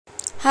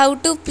how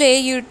to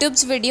play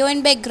YouTube's video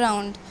in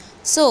background.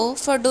 So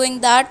for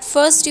doing that,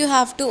 first you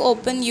have to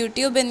open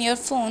YouTube in your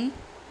phone,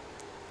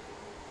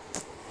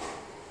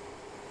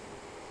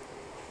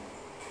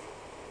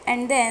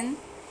 and then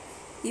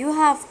you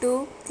have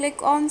to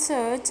click on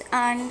search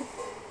and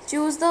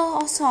choose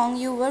the song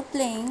you were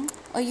playing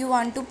or you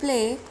want to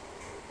play,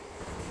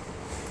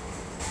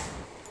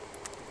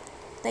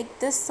 like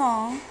this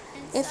song.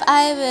 If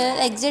I will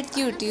exit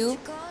YouTube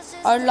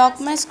or lock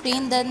my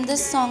screen, then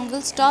this song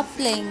will stop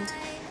playing.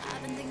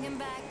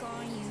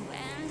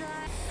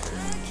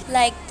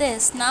 Like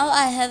this. Now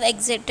I have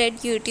exited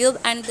YouTube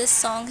and this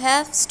song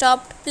have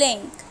stopped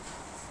playing.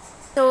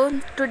 So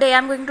today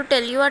I'm going to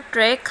tell you a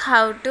trick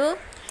how to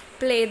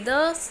play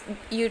the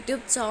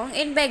YouTube song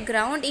in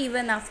background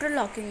even after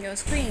locking your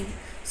screen.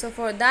 So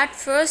for that,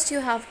 first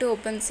you have to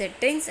open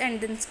settings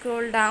and then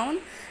scroll down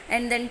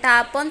and then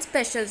tap on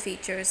special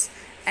features,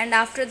 and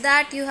after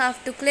that you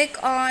have to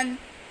click on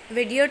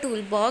video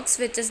toolbox,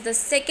 which is the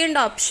second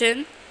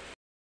option,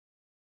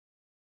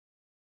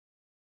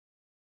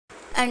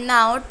 and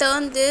now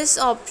turn these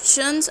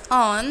options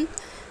on.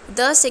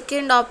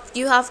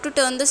 You have to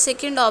turn the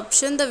second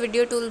option, the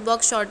video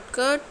toolbox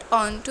shortcut,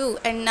 on too.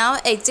 And now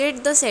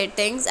exit the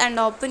settings and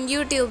open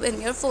YouTube in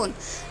your phone,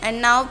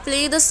 and now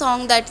play the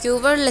song that you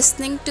were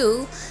listening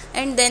to,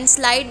 and then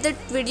slide the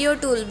video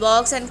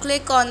toolbox and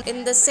click on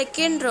in the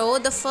second row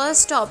the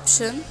first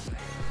option,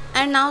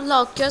 and now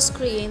lock your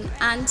screen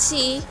and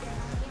see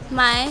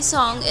my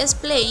song is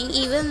playing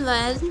even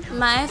while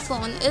my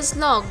phone is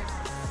locked.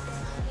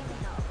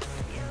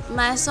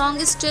 My song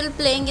is still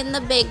playing in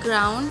the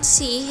background.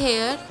 See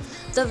here,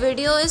 the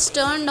video is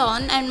turned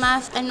on and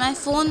my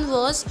phone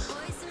was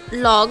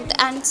locked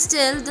and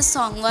still the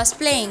song was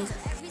playing.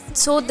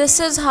 So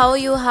this is how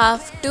you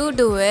have to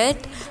do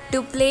it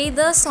to play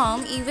the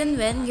song even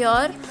when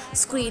your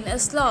screen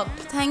is locked.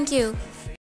 Thank you.